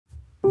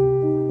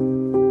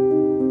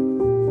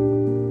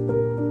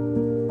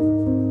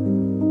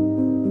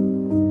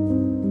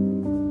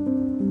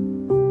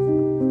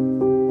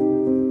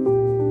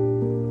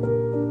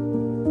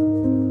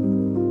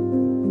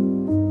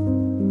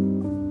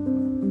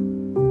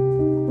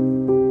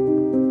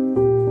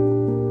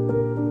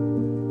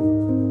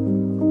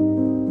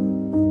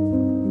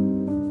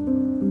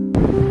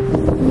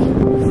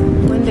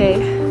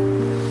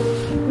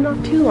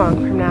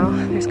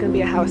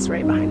house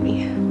right behind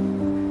me.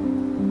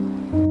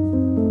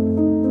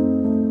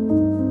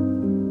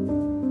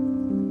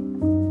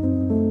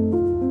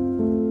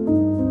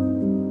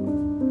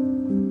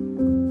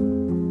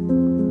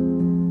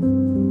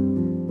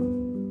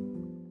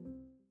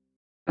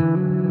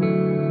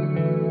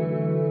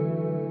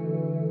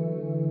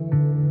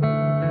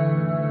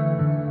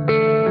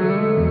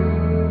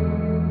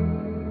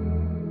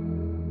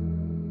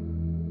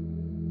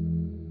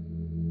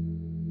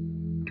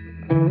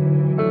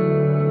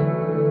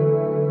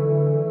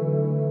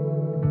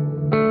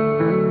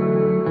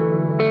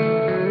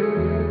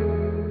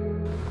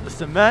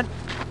 Cement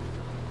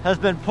has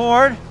been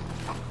poured,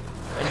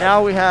 and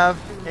now we have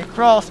a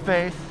crawl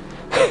space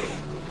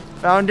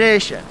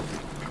foundation.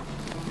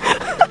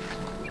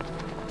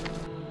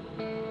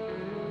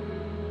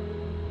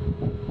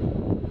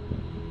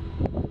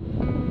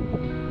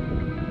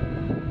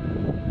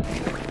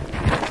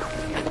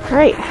 All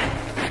right,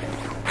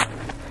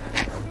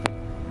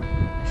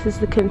 this is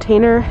the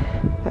container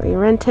that we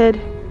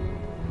rented.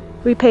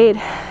 We paid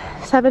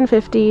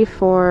 $750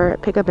 for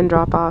pickup and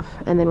drop off,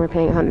 and then we're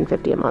paying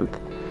 $150 a month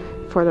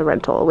for the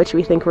rental, which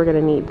we think we're going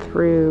to need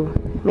through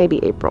maybe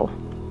April.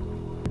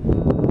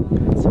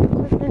 Some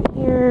equipment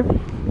here,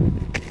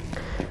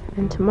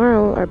 and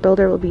tomorrow our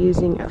builder will be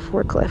using a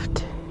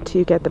forklift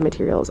to get the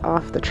materials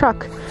off the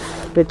truck,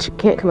 which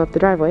can't come up the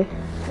driveway,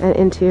 and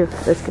into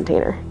this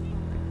container.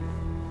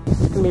 It's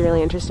going to be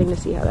really interesting to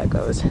see how that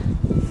goes.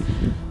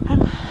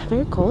 I'm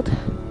very cold.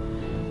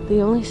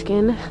 The only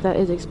skin that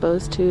is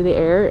exposed to the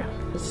air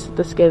is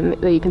the skin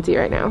that you can see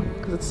right now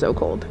because it's so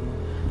cold.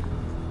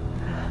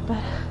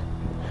 But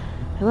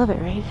I love it,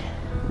 right?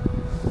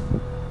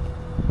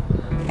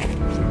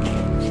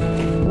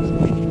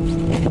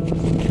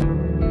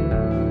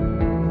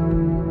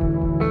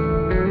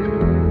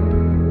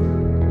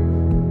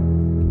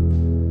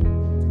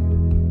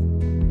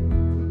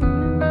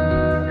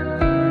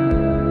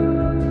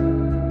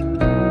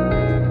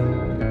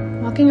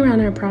 Walking around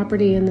our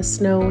property in the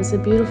snow is a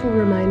beautiful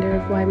reminder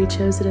of why we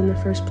chose it in the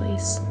first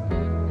place.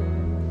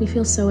 We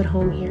feel so at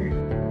home here.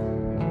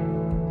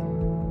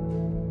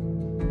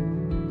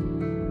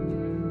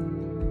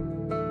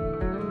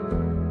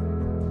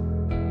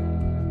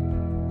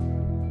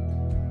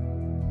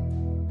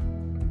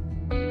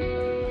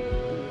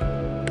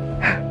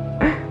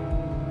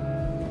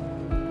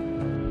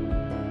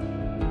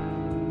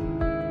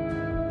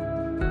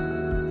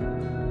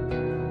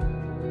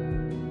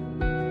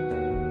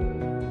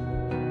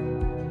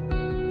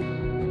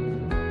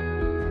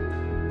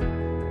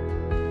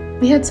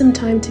 We had some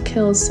time to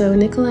kill, so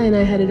Nikolai and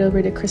I headed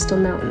over to Crystal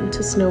Mountain to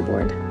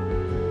snowboard.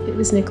 It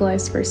was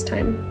Nikolai's first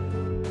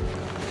time.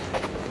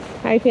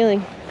 How are you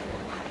feeling?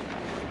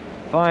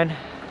 Fine.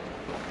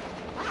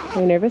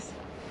 Are you nervous?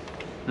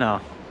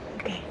 No.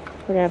 Okay,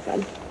 we're gonna have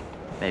fun.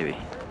 Maybe.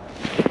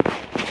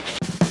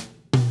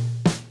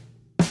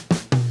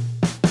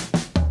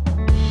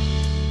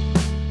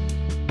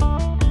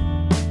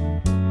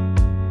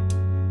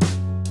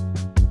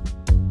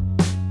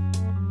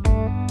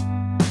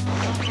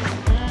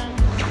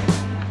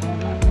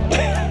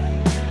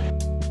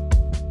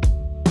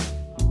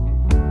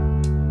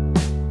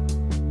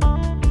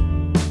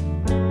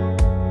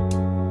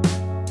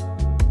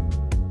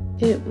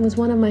 It was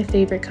one of my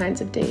favorite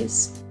kinds of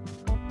days.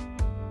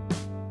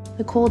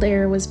 The cold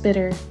air was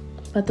bitter,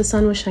 but the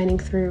sun was shining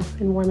through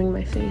and warming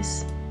my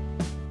face.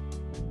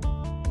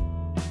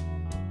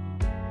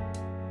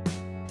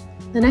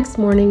 The next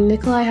morning,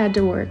 Nikolai had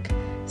to work,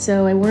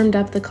 so I warmed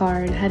up the car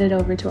and headed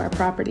over to our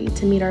property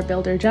to meet our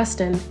builder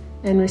Justin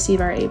and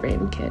receive our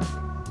Avrame kit.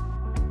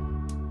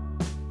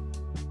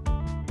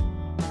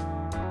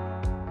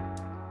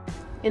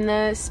 In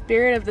the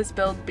spirit of this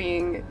build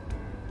being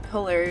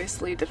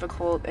hilariously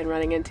difficult and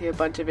running into a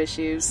bunch of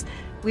issues,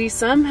 we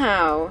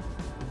somehow,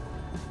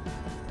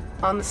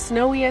 on the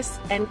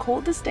snowiest and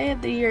coldest day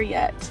of the year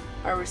yet,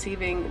 are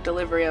receiving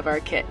delivery of our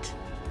kit.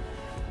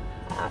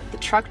 The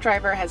truck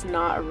driver has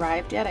not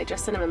arrived yet. I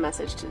just sent him a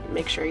message to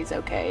make sure he's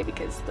okay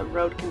because the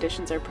road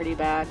conditions are pretty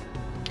bad.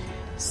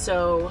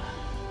 So,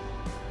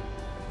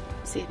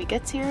 see if he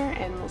gets here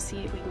and we'll see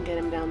if we can get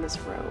him down this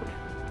road.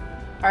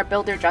 Our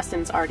builder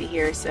Justin's already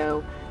here,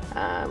 so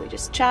we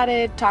just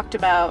chatted, talked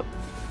about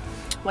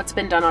what's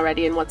been done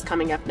already and what's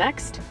coming up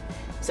next.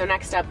 So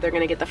next up, they're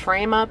gonna get the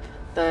frame up,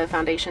 the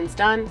foundation's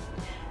done,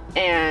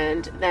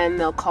 and then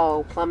they'll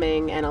call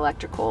plumbing and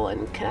electrical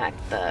and connect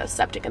the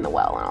septic and the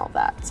well and all of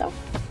that. So,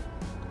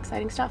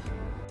 exciting stuff.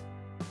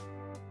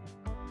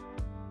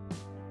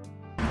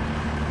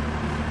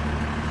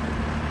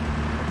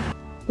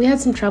 We had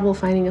some trouble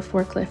finding a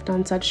forklift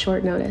on such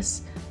short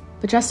notice,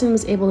 but Justin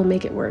was able to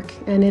make it work,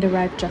 and it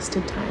arrived just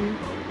in time.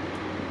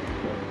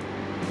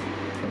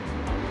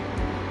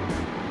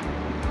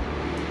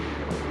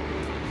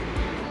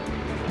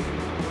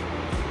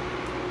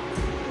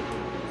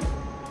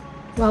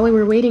 While we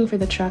were waiting for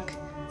the truck,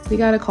 we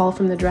got a call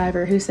from the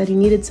driver who said he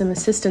needed some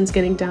assistance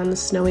getting down the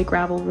snowy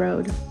gravel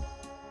road.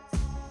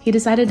 He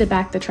decided to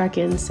back the truck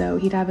in so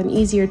he'd have an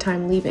easier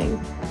time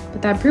leaving,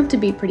 but that proved to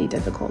be pretty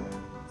difficult.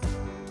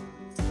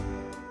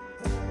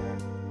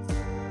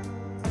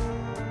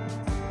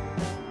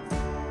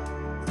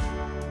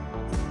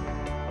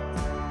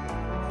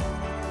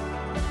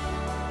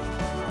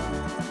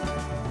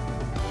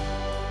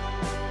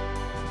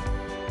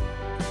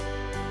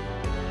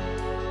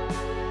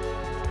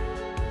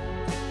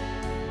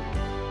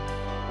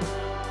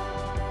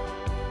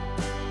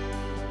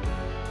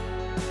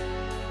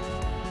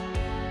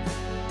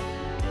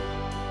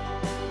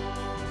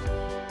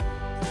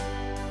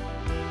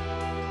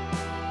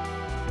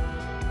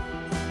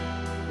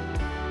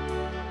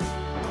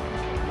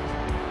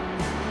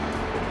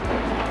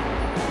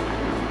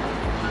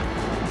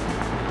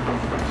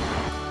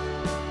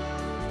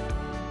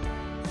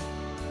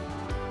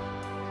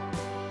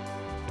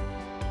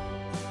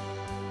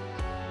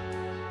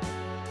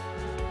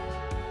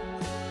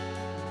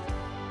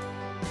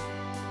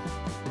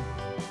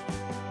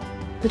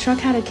 The truck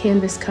had a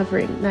canvas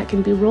covering that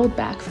can be rolled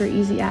back for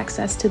easy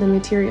access to the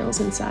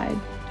materials inside.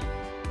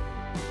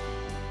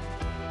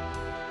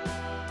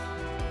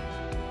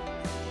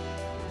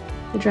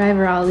 The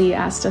driver, Ali,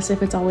 asked us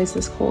if it's always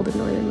this cold in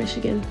northern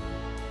Michigan.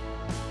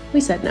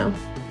 We said no.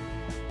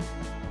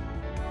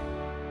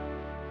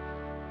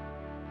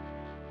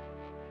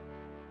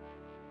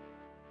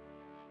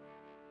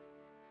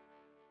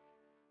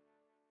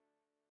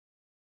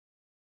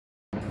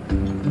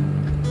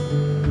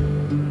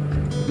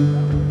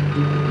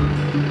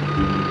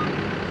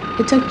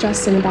 It took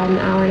Justin about an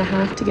hour and a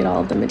half to get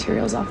all of the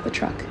materials off the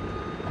truck.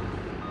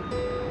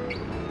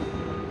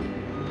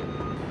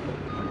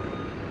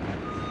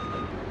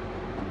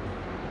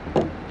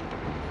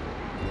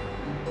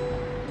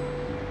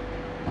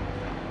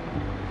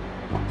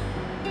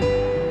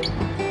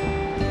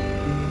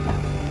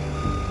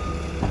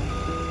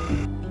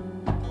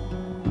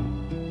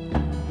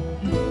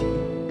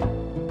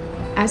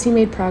 As he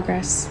made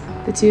progress,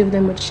 the two of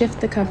them would shift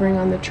the covering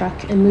on the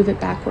truck and move it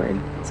backward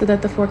so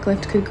that the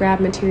forklift could grab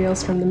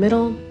materials from the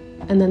middle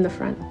and then the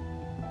front.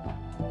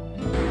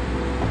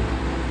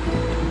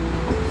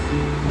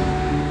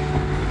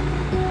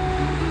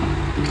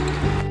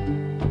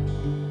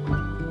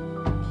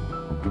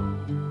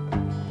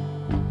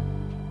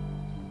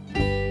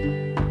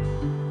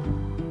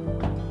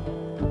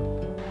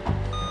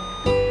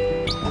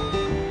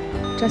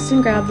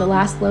 Justin grabbed the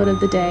last load of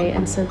the day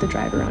and sent the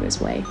driver on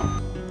his way.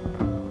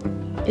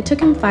 It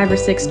took him 5 or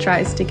 6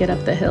 tries to get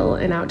up the hill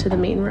and out to the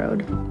main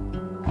road.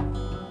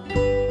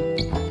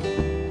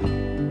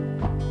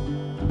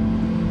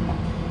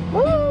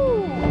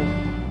 Woo!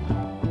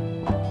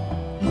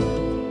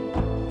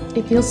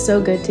 It feels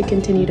so good to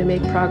continue to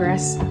make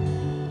progress,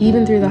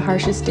 even through the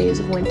harshest days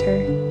of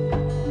winter.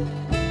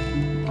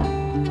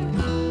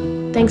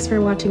 Thanks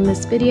for watching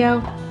this video,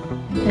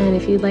 and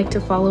if you'd like to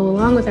follow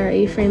along with our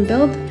A-frame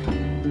build,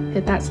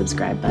 hit that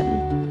subscribe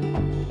button.